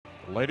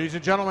Ladies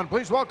and gentlemen,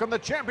 please welcome the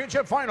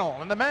championship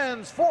final in the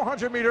men's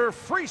 400-meter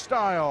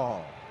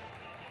freestyle.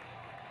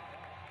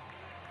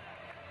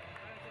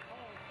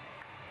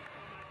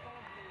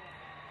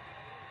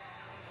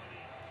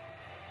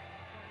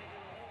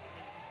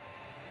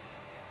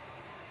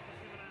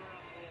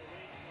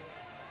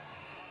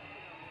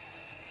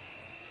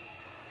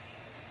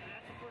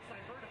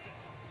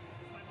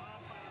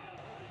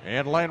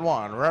 In lane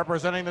one,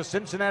 representing the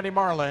Cincinnati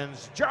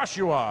Marlins,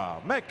 Joshua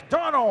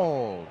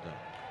McDonald.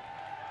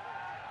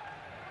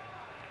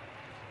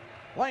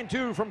 Lane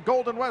two from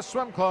Golden West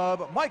Swim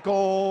Club,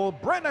 Michael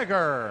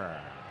Brenniger.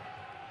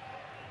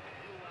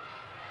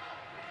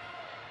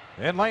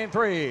 In lane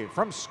three,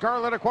 from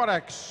Scarlet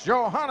Aquatics,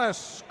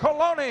 Johannes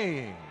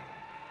Coloni.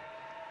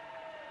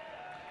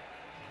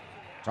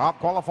 Top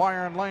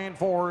qualifier in lane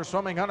four,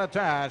 swimming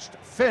unattached,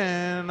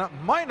 Finn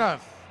Meineth.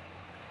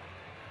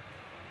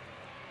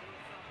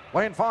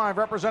 Lane five,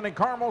 representing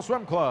Carmel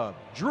Swim Club,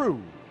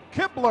 Drew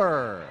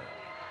Kibler.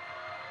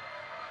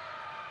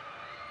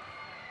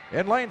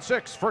 In lane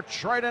six, for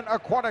Trident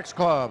Aquatics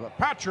Club,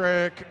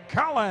 Patrick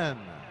Callan.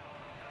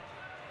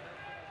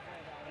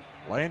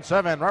 Lane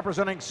seven,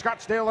 representing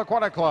Scottsdale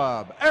Aquatic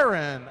Club,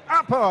 Aaron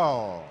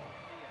Apple.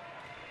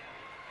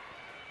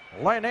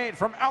 Lane eight,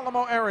 from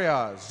Alamo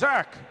area,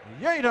 Zach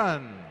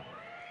Yaden.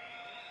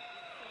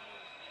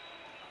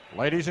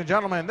 Ladies and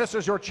gentlemen, this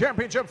is your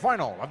championship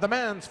final of the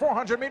men's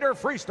 400-meter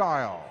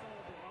freestyle.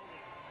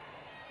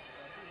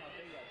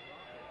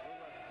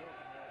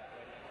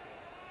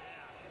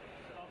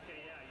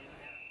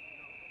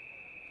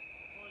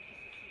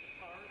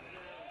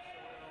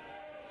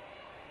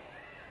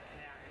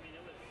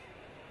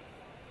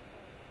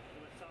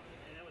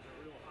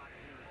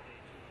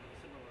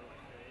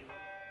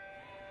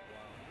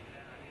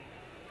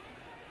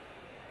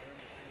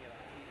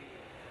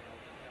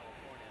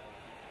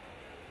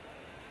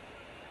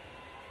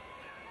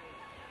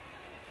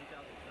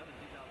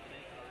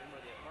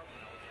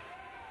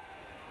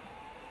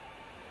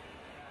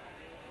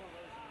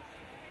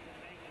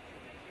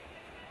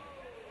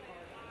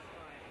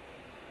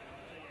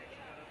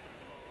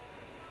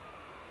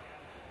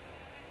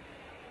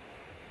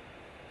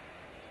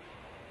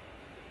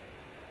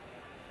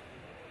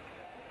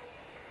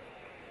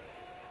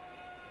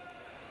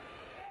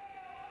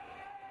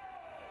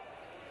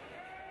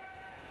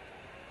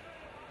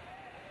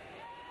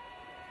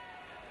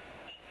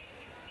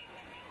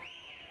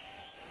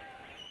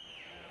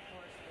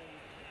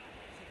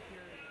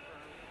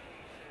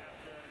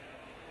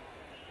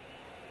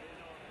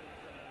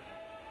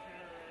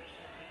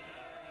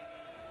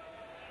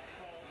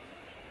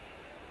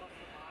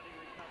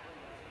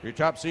 Your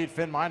top seed,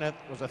 Finn Meineth,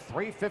 was a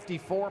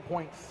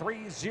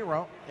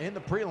 354.30 in the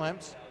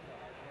prelims,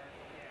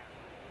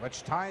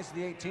 which ties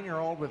the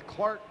 18-year-old with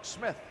Clark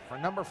Smith for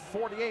number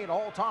 48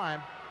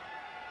 all-time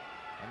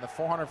in the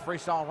 400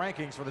 freestyle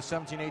rankings for the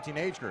 17-18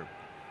 age group.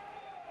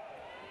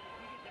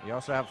 You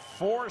also have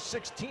four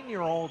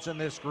 16-year-olds in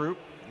this group,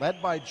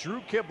 led by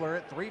Drew Kibler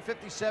at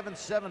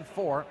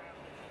 357.74.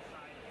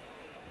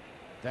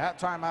 That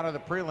time out of the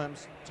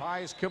prelims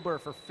ties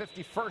Kibler for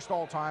 51st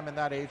all-time in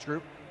that age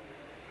group,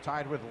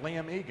 tied with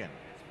Liam Egan.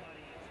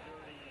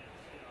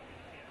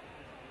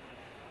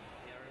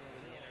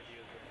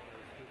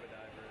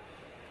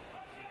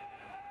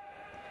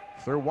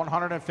 Through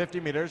 150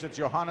 meters, it's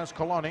Johannes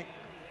Coloni,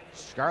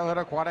 Scarlet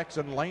Aquatics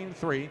in lane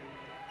three.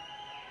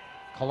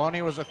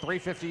 Coloni was a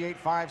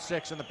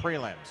 358.56 in the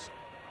prelims.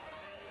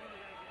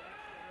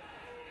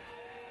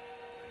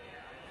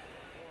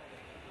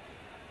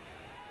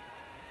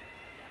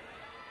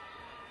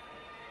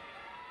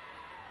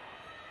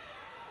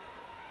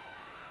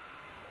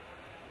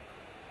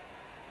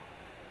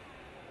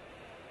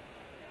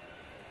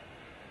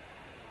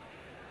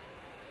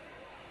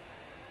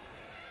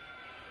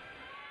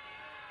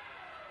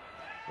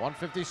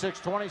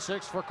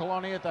 (156.26) for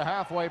Coloni at the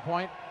halfway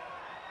point.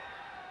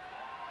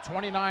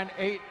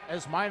 29.8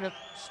 as Meineth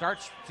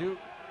starts to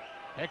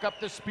pick up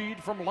the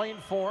speed from lane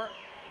four.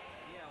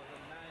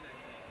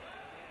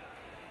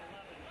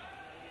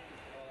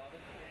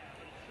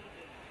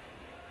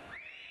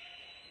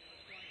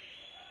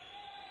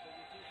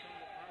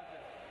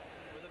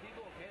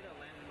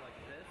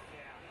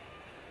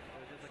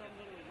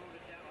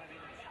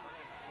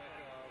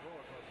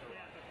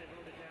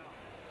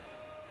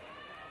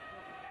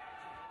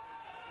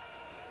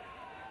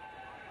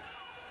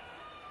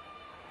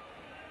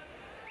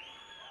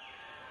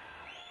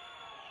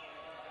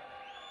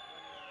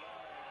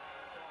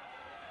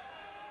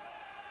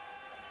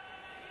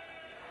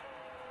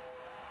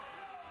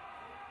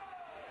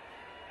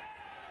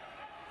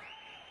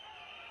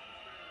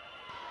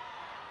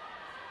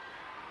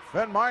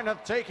 Finn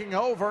Meineth taking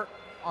over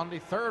on the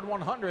third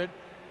 100.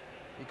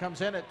 He comes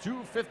in at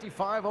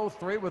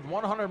 2:55.03 with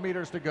 100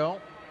 meters to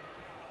go.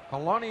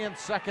 Coloni in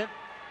second,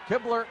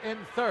 Kibler in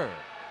third.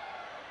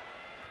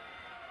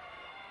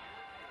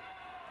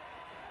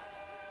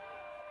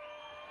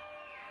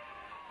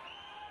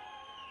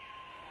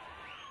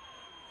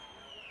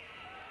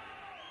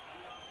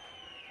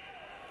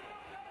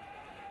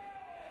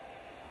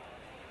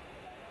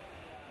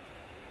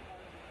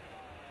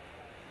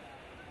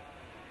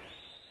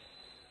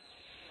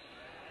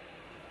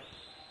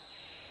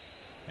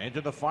 Into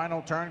the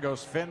final turn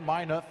goes Finn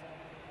Meineth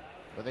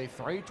with a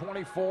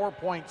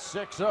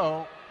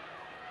 324.60.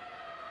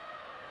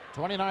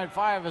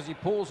 29.5 as he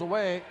pulls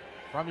away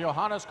from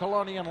Johannes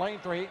Coloni in lane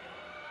 3.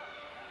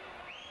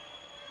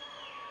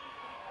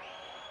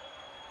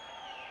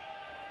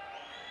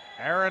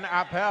 Aaron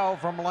Appel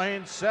from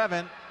lane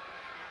 7.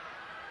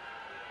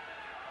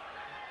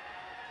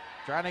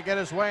 Trying to get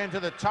his way into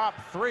the top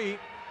 3.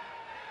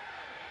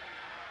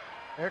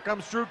 Here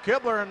comes Drew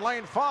Kibler in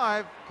lane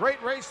 5.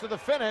 Great race to the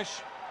finish.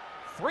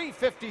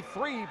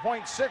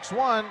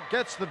 353.61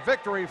 gets the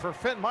victory for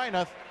Finn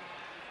Meineth.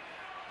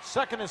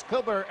 Second is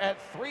Kibler at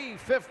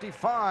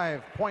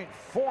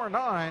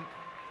 355.49.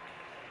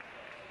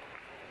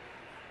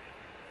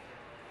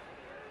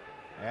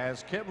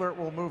 As Kibler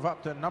will move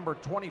up to number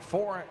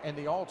 24 in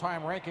the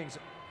all-time rankings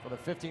for the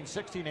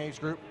 15-16 age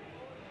group,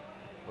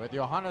 with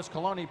Johannes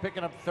Coloni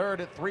picking up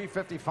third at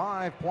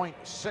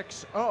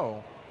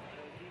 355.60.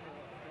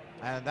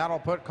 And that'll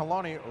put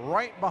Coloni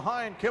right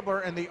behind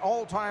Kibler in the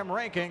all-time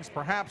rankings,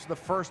 perhaps the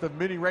first of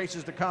many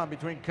races to come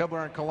between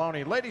Kibler and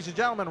Coloni. Ladies and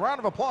gentlemen, round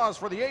of applause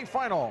for the A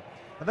final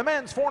of the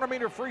men's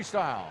 400-meter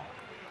freestyle.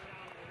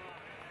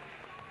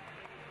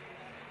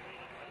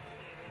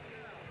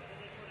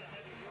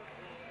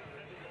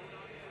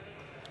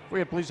 We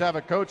would please have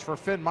a coach for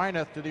Finn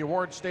Meineth to the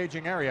awards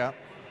staging area.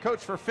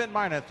 Coach for Finn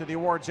Meineth to the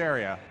awards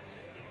area.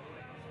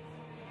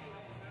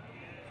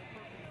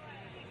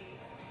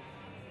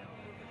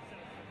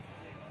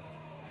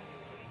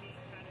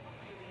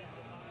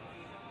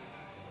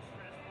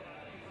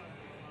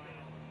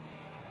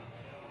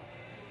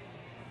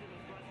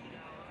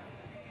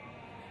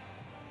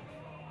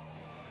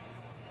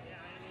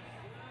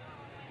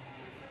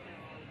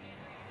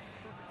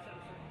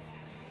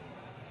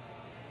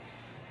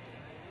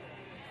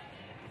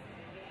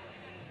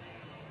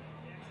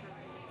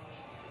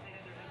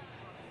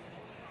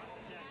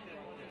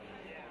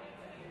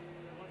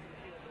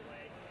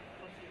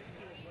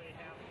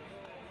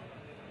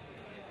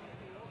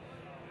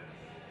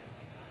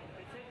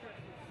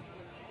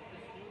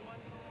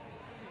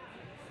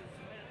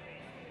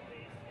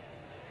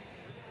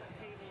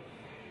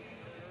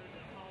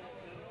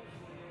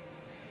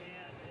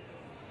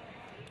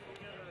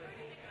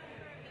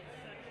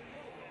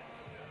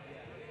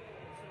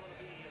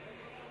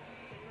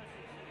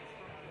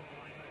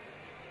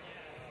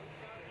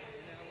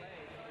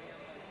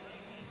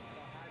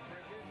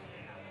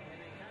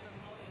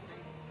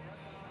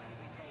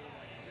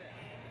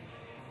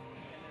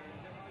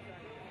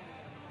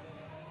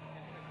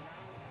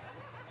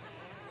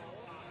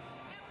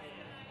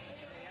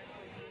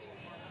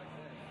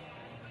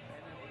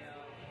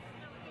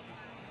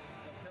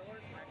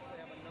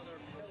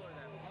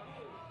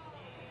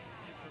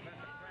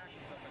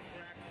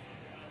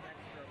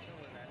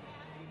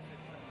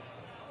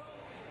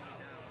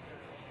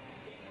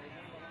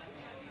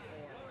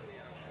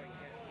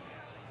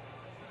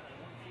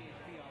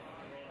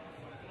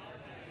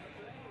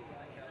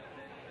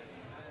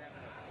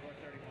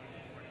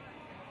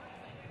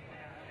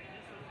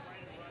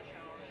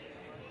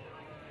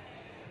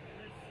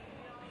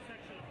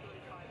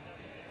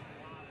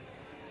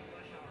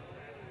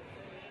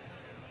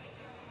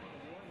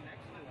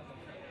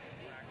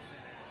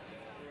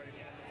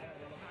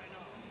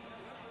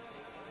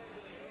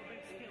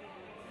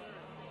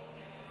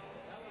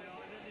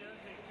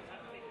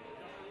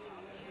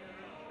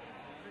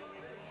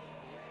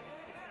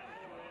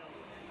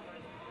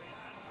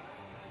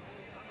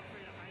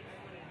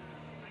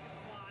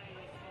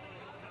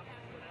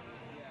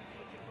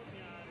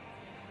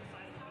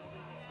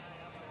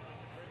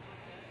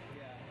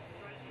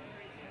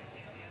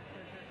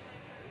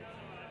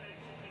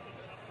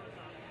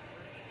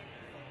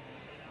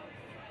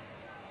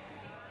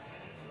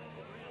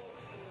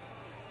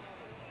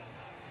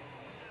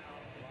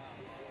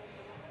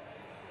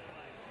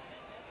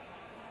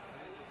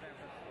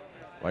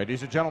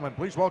 Ladies and gentlemen,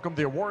 please welcome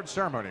the award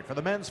ceremony for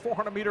the men's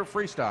 400-meter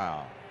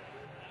freestyle.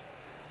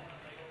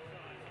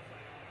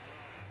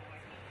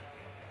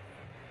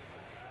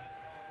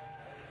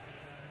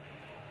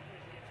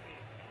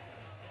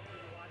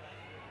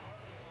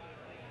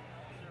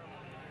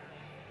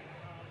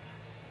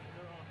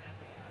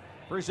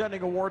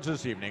 Presenting awards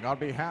this evening on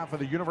behalf of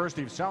the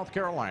University of South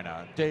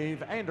Carolina,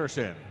 Dave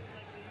Anderson.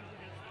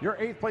 Your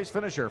 8th place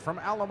finisher from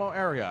Alamo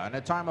area in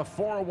a time of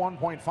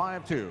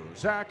 4:01.52,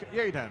 Zach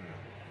Yaden.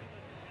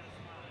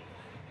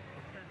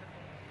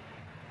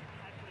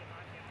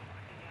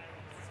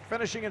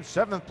 Finishing in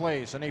 7th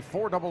place in a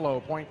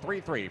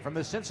 4:00.33 from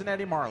the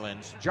Cincinnati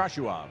Marlins,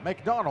 Joshua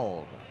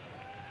McDonald.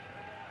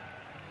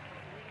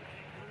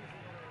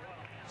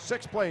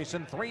 6th place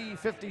in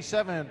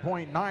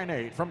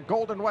 3:57.98 from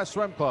Golden West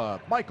Swim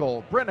Club,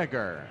 Michael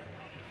Brinegar.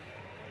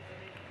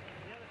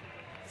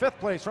 5th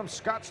place from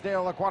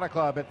Scottsdale Aquatic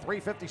Club at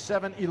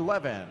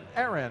 3:57.11,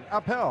 Aaron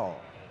Appel.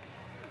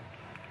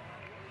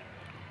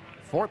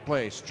 4th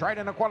place,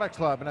 Trident Aquatics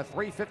Club in a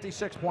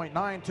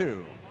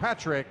 3:56.92,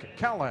 Patrick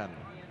Callan.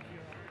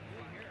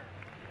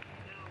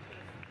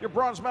 Your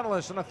bronze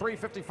medalist in a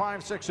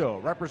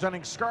 3:55.60,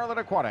 representing Scarlet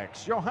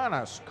Aquatics,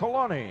 Johannes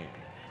Coloni.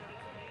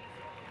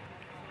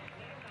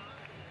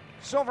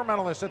 silver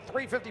medalist at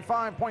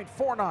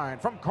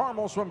 355.49 from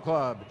Carmel Swim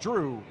Club,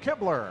 Drew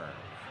Kibler.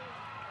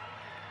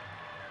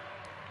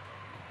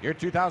 Your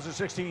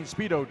 2016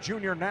 Speedo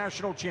Junior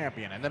National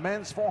Champion in the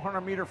men's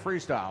 400-meter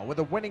freestyle with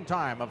a winning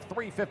time of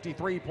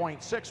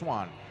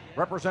 3:53.61,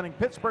 representing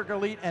Pittsburgh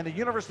Elite and the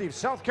University of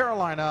South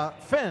Carolina,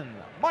 Finn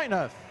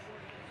Meineth.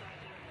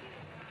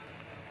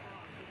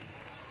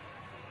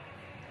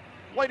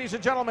 Ladies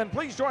and gentlemen,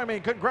 please join me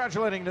in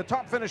congratulating the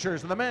top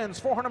finishers in the men's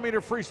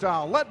 400-meter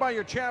freestyle, led by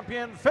your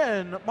champion,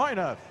 Finn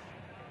Meineth.